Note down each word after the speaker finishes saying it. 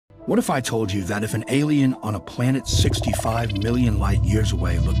What if I told you that if an alien on a planet 65 million light years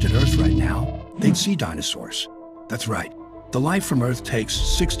away looked at Earth right now, they'd see dinosaurs? That's right. The light from Earth takes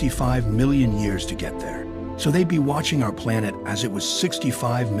 65 million years to get there. So they'd be watching our planet as it was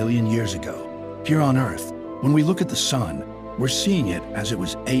 65 million years ago. Here on Earth, when we look at the sun, we're seeing it as it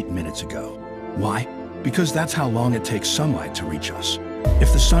was 8 minutes ago. Why? Because that's how long it takes sunlight to reach us.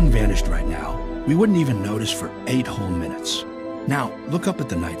 If the sun vanished right now, we wouldn't even notice for 8 whole minutes. Now, look up at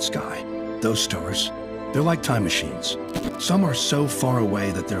the night sky. Those stars, they're like time machines. Some are so far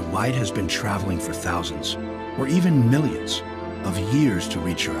away that their light has been traveling for thousands, or even millions, of years to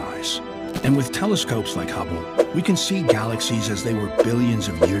reach your eyes. And with telescopes like Hubble, we can see galaxies as they were billions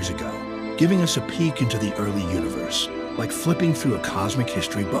of years ago, giving us a peek into the early universe, like flipping through a cosmic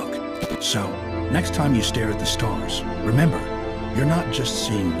history book. So, next time you stare at the stars, remember, you're not just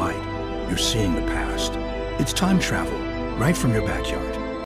seeing light, you're seeing the past. It's time travel, right from your backyard.